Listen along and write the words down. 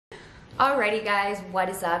Alrighty guys, what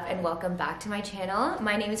is up and welcome back to my channel.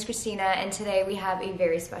 My name is Christina and today we have a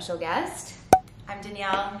very special guest. I'm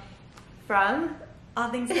Danielle From All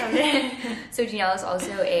Things Feminine. So Danielle is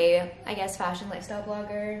also a, I guess, fashion lifestyle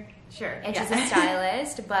blogger. Sure. And she's a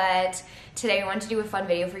stylist, but today we wanted to do a fun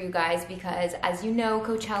video for you guys because as you know,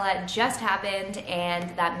 Coachella just happened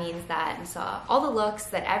and that means that we saw all the looks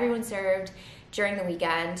that everyone served during the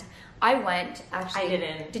weekend. I went, actually. I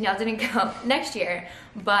didn't. Danielle didn't go next year,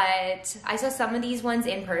 but I saw some of these ones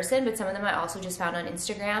in person, but some of them I also just found on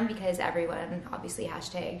Instagram because everyone, obviously,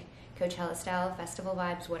 hashtag Coachella style, festival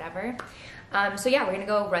vibes, whatever. So yeah, we're gonna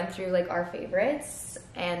go run through like our favorites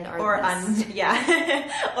and our or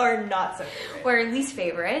or not so favorite. or least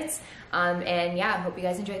favorites. And yeah, I hope you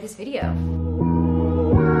guys enjoyed this video.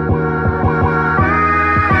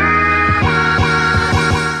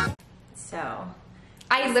 So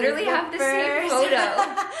I literally have the same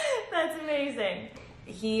photo. That's amazing.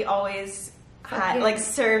 He always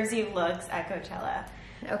serves you looks at Coachella.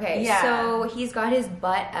 Okay, Yeah. so he's got his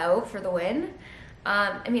butt out for the win.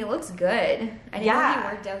 I mean, it looks good. I didn't know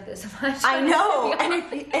he worked out this much. I know. And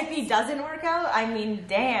if he doesn't work out, I mean,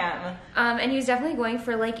 damn. And he was definitely going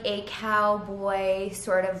for like a cowboy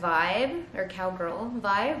sort of vibe or cowgirl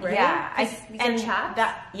vibe, right? Yeah. And chaps.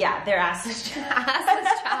 They're assless chaps.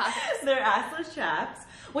 Assless chaps. They're assless chaps.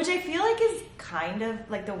 Which I feel like is kind of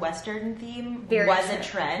like the Western theme was a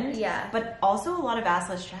trend. Yeah. But also a lot of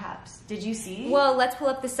assless chaps. Did you see? Well, let's pull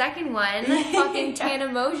up the second one. Fucking Tana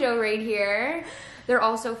Mojo right here. They're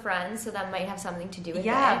also friends, so that might have something to do with it.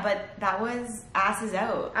 Yeah, but that was asses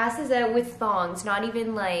out. Asses out with thongs, not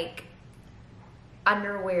even like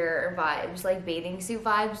underwear vibes, like bathing suit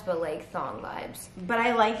vibes, but like thong vibes. But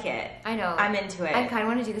I like it. I know. I'm into it. I kind of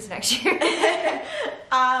want to do this next year.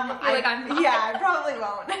 I probably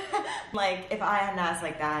won't. Like, if I had an ass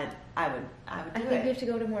like that, I would do I think we have to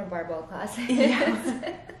go to more barbell classes.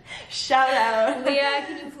 Yeah. Shout out. Leah,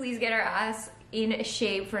 can you please get our ass in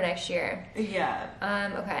shape for next year? Yeah.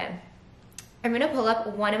 Okay. I'm gonna pull up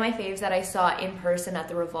one of my faves that I saw in person at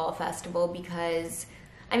the Revolve Festival because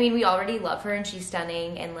I mean, we already love her and she's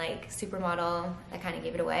stunning and like supermodel. That kind of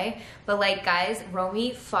gave it away. But like, guys,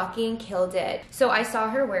 Romy fucking killed it. So I saw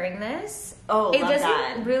her wearing this. Oh, it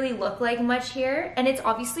doesn't really look like much here. And it's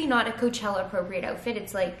obviously not a Coachella appropriate outfit.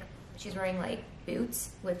 It's like, she's wearing like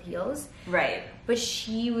boots with heels. Right. But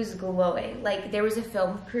she was glowing. Like there was a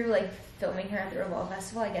film crew like filming her at the Revolve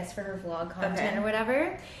Festival, I guess for her vlog content or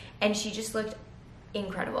whatever. And she just looked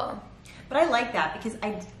incredible. But I like that because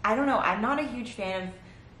I don't know, I'm not a huge fan of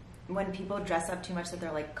when people dress up too much that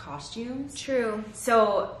they're like costumes. True.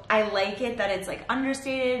 So I like it that it's like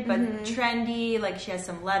understated but trendy. Like she has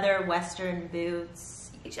some leather Western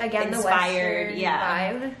boots. Again, inspired, the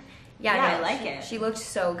Western vibe. Yeah, no, I like it. She looked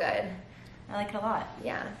so good. I like it a lot.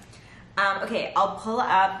 Yeah. Okay, I'll pull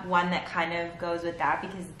up one that kind of goes with that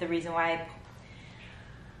because the reason why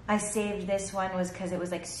I saved this one was because it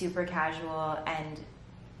was like super casual and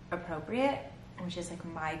appropriate, which is like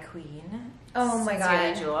my queen. Oh my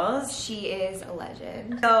god. Jules. She is a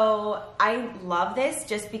legend. So I love this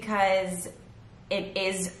just because it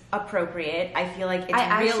is appropriate. I feel like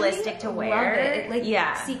it's realistic to wear. Love it.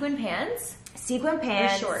 Like sequin pants? Sequin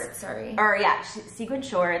pants. Or shorts, sorry. Or yeah, sequin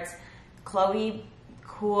shorts. Chloe,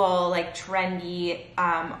 cool, like trendy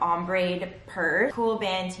ombre purse. Cool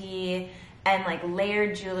banty and like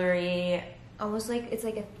layered jewelry. Almost like it's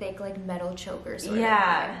like a thick like metal choker sort of.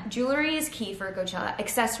 Yeah. Jewelry is key for Coachella.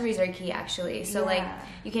 Accessories are key actually. So like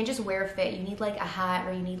you can't just wear a fit. You need like a hat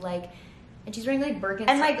or you need like, and she's wearing like Birkenstocks.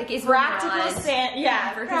 And like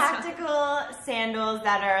practical practical sandals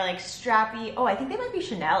that are like strappy. Oh, I think they might be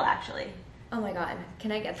Chanel actually. Oh my god,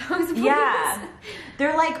 can I get those please? Yeah.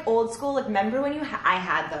 They're like old school. Like remember when I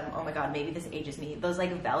had them? Oh my god, maybe this ages me. Those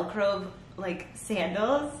like Velcro like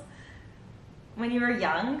sandals. When you were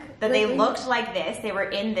young, that they looked like this, they were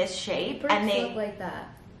in this shape, Birks and they look like that.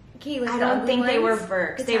 Okay, like I don't think they were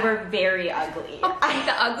Birks. They were very ugly. Like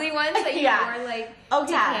the ugly ones that you wore like to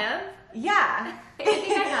camp? Yeah. I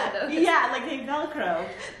think I had those. Yeah, like they Velcro.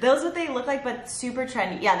 Those what they look like, but super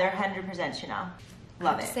trendy. Yeah, they're 100% Chanel.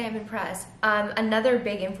 Love it. Say I'm impressed. Another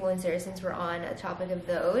big influencer, since we're on a topic of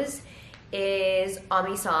those, is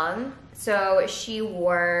Ami Song. So she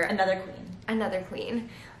wore another queen.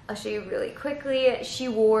 I'll show you really quickly. She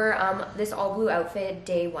wore this all blue outfit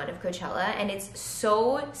day one of Coachella and it's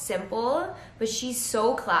so simple, but she's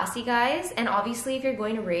so classy, guys. And obviously if you're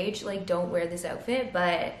going to rage, like don't wear this outfit,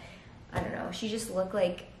 but I don't know. She just looked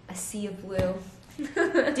like a sea of blue.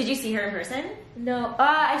 Did you see her in person? No,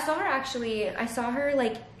 I saw her actually. I saw her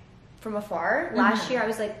like from afar. Last year I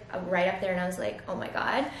was like right up there and I was like, oh my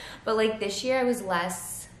god. But like this year I was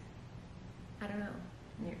less I don't know.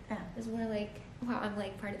 Yeah. It's more like, wow, I'm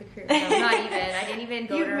like part of the crew. No, not even. I didn't even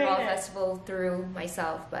go to Revolve Festival through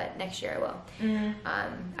myself, but next year I will.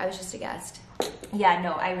 I was just a guest. Yeah,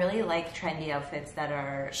 no, I really like trendy outfits that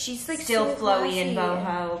are she's like still so flowy classy. and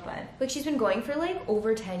boho, but like she's been going for like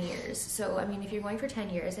over 10 years. So I mean, if you're going for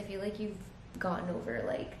 10 years, I feel like you've gotten over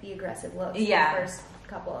like the aggressive looks in the first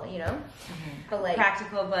couple, you know. But like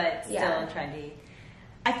practical, but still trendy.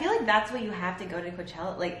 I feel like that's what you have to go to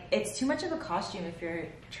Coachella. Like, it's too much of a costume if you're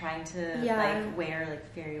trying to like wear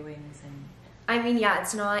like fairy wings and. I mean, yeah,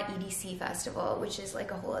 it's not EDC festival, which is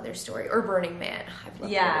like a whole other story, or Burning Man. I've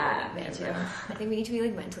loved Burning Man too. I think we need to be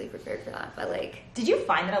like mentally prepared for that. But like, did you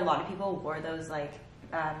find that a lot of people wore those like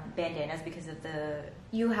bandanas because of the?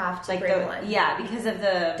 You have to like bring one. Yeah, because of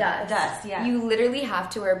the dust. Yeah, you literally have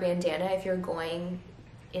to wear a bandana if you're going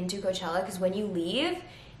into Coachella, because when you leave,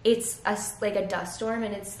 it's like a dust storm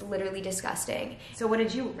and it's literally disgusting. So what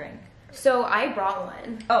did you bring? So I brought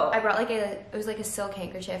one. Oh. I brought like it was like a silk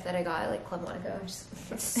handkerchief that I got at like Club Monaco.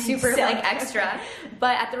 Just super like extra.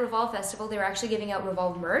 But at the Revolve Festival, they were actually giving out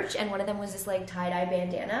Revolve merch, and one of them was this like tie-dye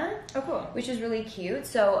bandana. Oh, cool. Which was really cute.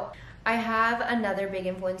 So I have another big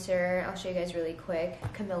influencer. I'll show you guys really quick.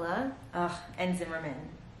 Camilla. Ugh, and Zimmerman.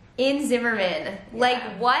 In Zimmerman. Yeah. Like,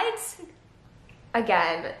 what?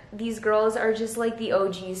 Again, these girls are just like the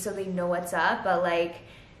OGs, so they know what's up, but like,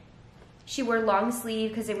 she wore long sleeve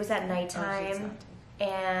because it was at nighttime,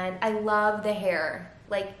 and I love the hair,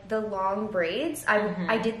 like the long braids.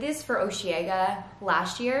 I did this for Osheaga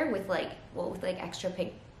last year with like extra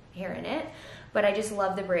pink hair in it, but I just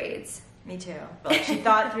love the braids. Me too. But like, she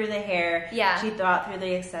thought through the hair. Yeah. She thought through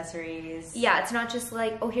the accessories. Yeah, it's not just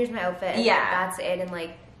like, oh, here's my outfit. And that's it, and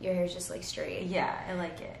like your hair's just like straight. Yeah, I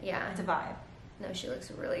like it. Yeah, it's a vibe. No, she looks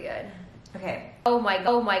really good. Okay. Oh my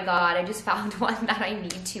god, I just found one that I need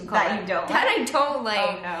to call. That you don't That I don't like.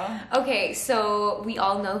 Oh no. Okay, so we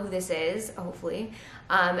all know who this is, hopefully.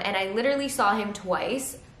 And I literally saw him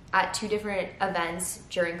twice at 2 different events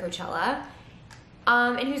during Coachella.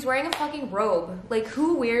 And he was wearing a fucking robe. Like,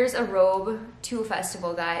 who wears a robe to a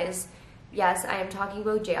festival, guys? Yes, I am talking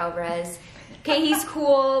about Jay Alvarez. Okay, he's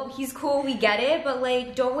cool, we get it, but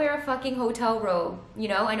like, don't wear a fucking hotel robe, you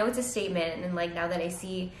know? I know it's a statement, and like, now that I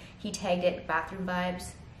see he tagged it bathroom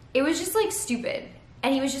vibes, it was just like stupid.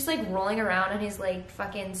 And he was just like rolling around on his like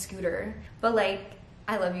fucking scooter. But like,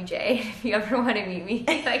 I love you, Jay. If you ever want to meet me,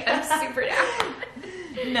 like, I'm super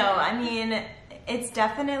down. No, I mean, it's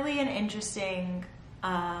definitely an interesting,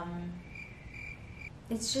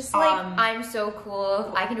 it's just like, I'm so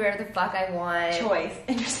cool. I can do whatever the fuck I want. Choice.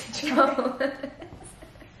 Interesting choice.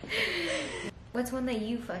 What's one that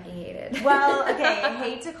you fucking hated? Well, okay, I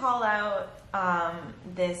hate to call out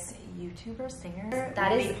this YouTuber singer.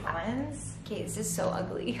 That is Collins. Okay, this is so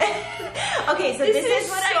ugly. Okay, so this is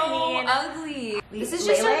what so I mean. Ugly. This is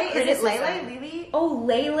just Lele? Is it Lele? criticism. Lele? Oh,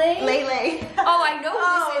 Lele? Lele. Oh, I know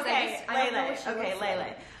who this okay. is. I don't know what she okay, looks Lele.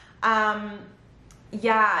 like.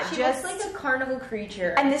 Yeah, She just looks like a carnival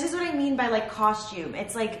creature. and this is what I mean by like costume.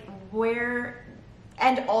 It's like where,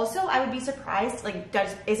 and also I would be surprised. Like,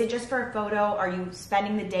 is it just for a photo? Are you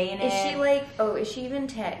spending the day in it? Is she like? Oh, is she even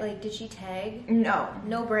tag? Like, did she tag? No,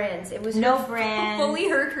 No brands. It was no her, brands. Fully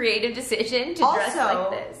her creative decision to dress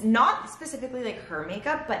like this. Not specifically like her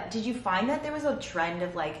makeup, but did you find that there was a trend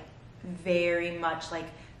of like very much like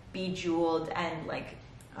bejeweled and like.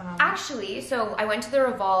 Actually, so I went to the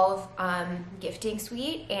Revolve gifting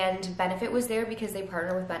suite, and Benefit was there because they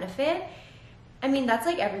partner with Benefit. I mean, that's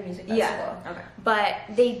like every music festival. Yeah. Okay. But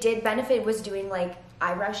they did, Benefit was doing like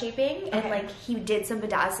eyebrow shaping, and like he did some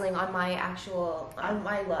bedazzling on my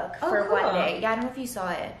look for cool. one day. Yeah, I don't know if you saw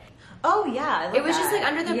it. Oh yeah, It was just like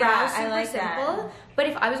under the brow, super I like simple. that. But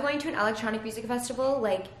if I was going to an electronic music festival,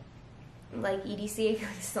 like EDC, I feel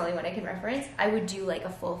like this is the only one I can reference, I would do like a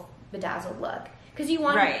full bedazzled look. Because you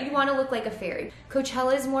want to look like a fairy.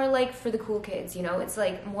 Coachella is more like for the cool kids, you know? It's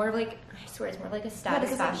like more of like, I swear, it's more like a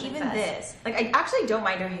status fashion even fest. this, like, I actually don't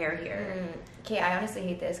mind her hair here. Okay, I honestly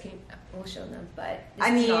hate this. We'll show them, but this I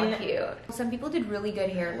is mean, not cute. Some people did really good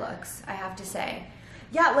hair looks, I have to say.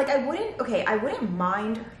 Yeah, like I wouldn't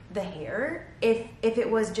mind the hair if it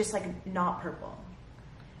was just like not purple.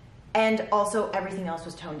 And also everything else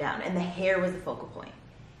was toned down and the hair was the focal point.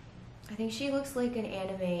 I think she looks like an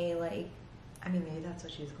anime, like, I mean, maybe that's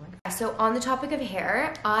what she was going for. So on the topic of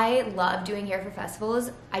hair, I love doing hair for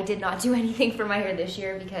festivals. I did not do anything for my hair this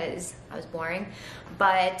year because I was boring.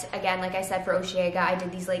 But again, like I said, for Osheaga, I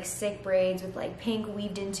did these like sick braids with like pink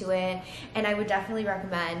weaved into it. And I would definitely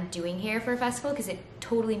recommend doing hair for a festival because it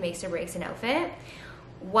totally makes or breaks an outfit.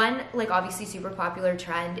 One, like obviously super popular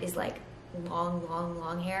trend is like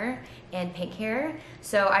long hair and pink hair.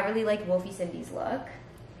 So I really like Wolfie Cindy's look.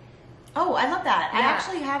 Oh, I love that. Yeah. I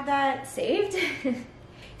actually have that saved.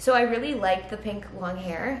 So I really liked the pink long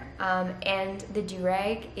hair, and the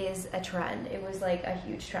do-rag is a trend. It was like a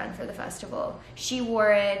huge trend for the festival. She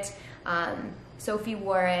wore it, Sophie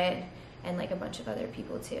wore it, and like a bunch of other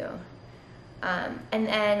people too. And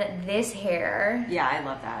then this hair. Yeah, I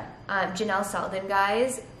love that. Janelle Selden,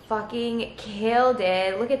 guys, fucking killed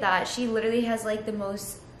it. Look at that. She literally has like the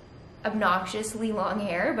most obnoxiously long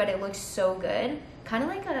hair, but it looks so good. Kind of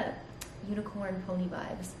like a unicorn pony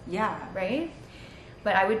vibes. Yeah. Right?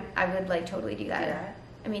 But I would like totally do that. Yeah.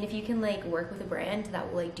 I mean, if you can like work with a brand that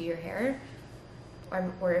will like do your hair,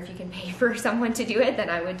 or if you can pay for someone to do it, then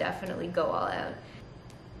I would definitely go all out.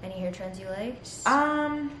 Any hair trends you liked?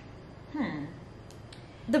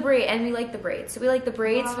 The braid, and we like the braids. So we like the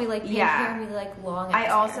braids, we like pink hair, and we like long I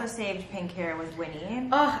also hair. saved pink hair with Winnie.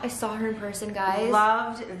 Oh, I saw her in person, guys.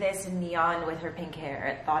 Loved this neon with her pink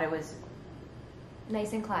hair. I thought it was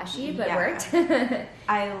nice and clashy, but worked.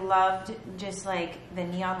 I loved just like the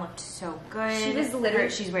neon looked so good. She was literally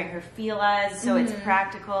she's wearing her Fila's, so it's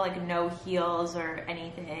practical, like no heels or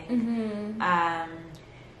anything.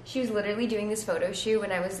 She was literally doing this photo shoot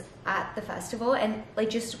when I was at the festival, and like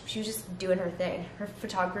she was just doing her thing. Her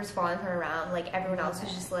photographers following her around, like everyone else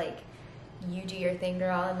was just like, you do your thing,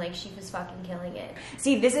 girl, and like she was fucking killing it.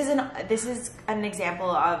 See, this is an example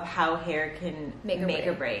of how hair can make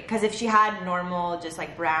or break. Because if she had normal, just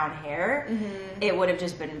like brown hair, it would have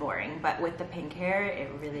just been boring. But with the pink hair, it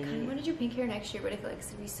really. I kind of want to do pink hair next year, but I feel like it's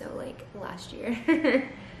gonna be so like last year.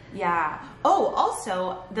 Yeah. Oh,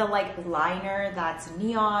 also the like liner that's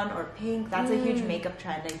neon or pink. That's a huge makeup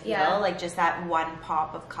trend. I feel like just that one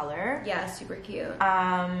pop of color. Yeah, super cute.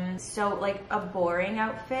 So like a boring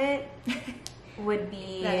outfit would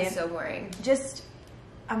be that is so boring. Just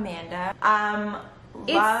Amanda.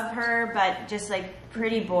 Love her, but just like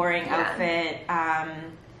pretty boring outfit.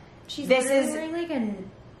 She's wearing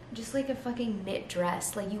like a fucking knit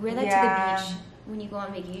dress. Like you wear that to the beach when you go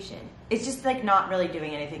on vacation. It's just like not really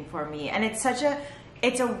doing anything for me, and it's such a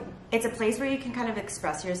it's a place where you can kind of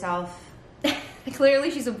express yourself.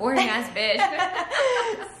 Clearly she's a boring ass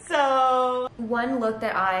bitch. So one look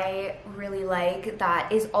that I really like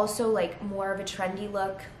that is also like more of a trendy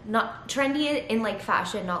look, not trendy in like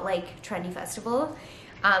fashion, not like trendy festival,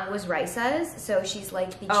 was Raisa's. So she's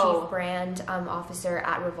like the chief brand officer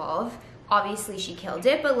at Revolve. Obviously she killed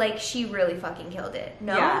it, but like she really fucking killed it.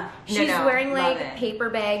 No? Yeah. She's wearing like paper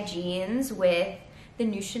bag jeans with the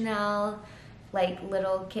new Chanel like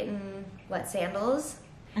little kitten wet sandals.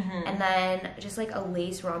 And then just like a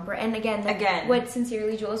lace romper. And again what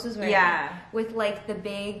Sincerely Jules was wearing. Yeah. With like the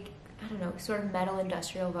big, I don't know, sort of metal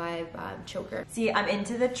industrial vibe choker. See, I'm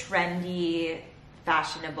into the trendy,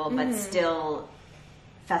 fashionable, but still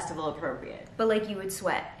festival appropriate. But like you would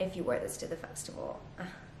sweat if you wore this to the festival.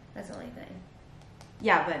 That's the only thing.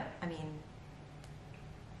 Yeah, but I mean,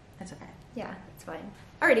 that's okay. Yeah, it's fine.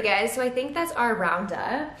 Alrighty guys, so I think that's our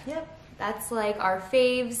roundup. Yep. That's like our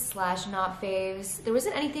faves / not faves. There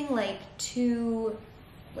wasn't anything like there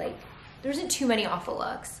wasn't too many awful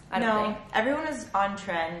looks. I don't think. Everyone was on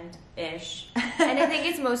trend-ish. And I think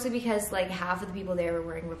it's mostly because like half of the people there were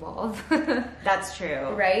wearing Revolve. That's true.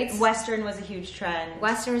 Right? Western was a huge trend.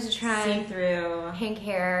 Western was a trend. See-through. Pink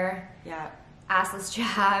hair. Yeah. Assless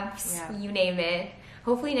chaps. Yeah. You name it.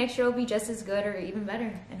 Hopefully next year will be just as good or even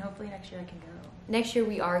better. And hopefully next year I can go. Next year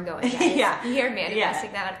we are going, guys. Yeah. We are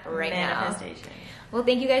manifesting that right now. Manifestation. Well,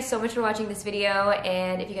 thank you guys so much for watching this video.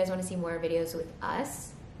 And if you guys want to see more videos with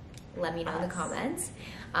us, let me know in the comments.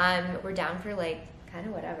 We're down for like kind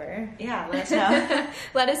of whatever. Yeah, let us know.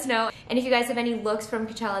 Let us know. And if you guys have any looks from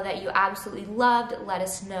Coachella that you absolutely loved, let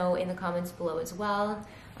us know in the comments below as well.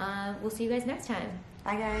 We'll see you guys next time.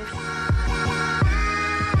 Bye, guys.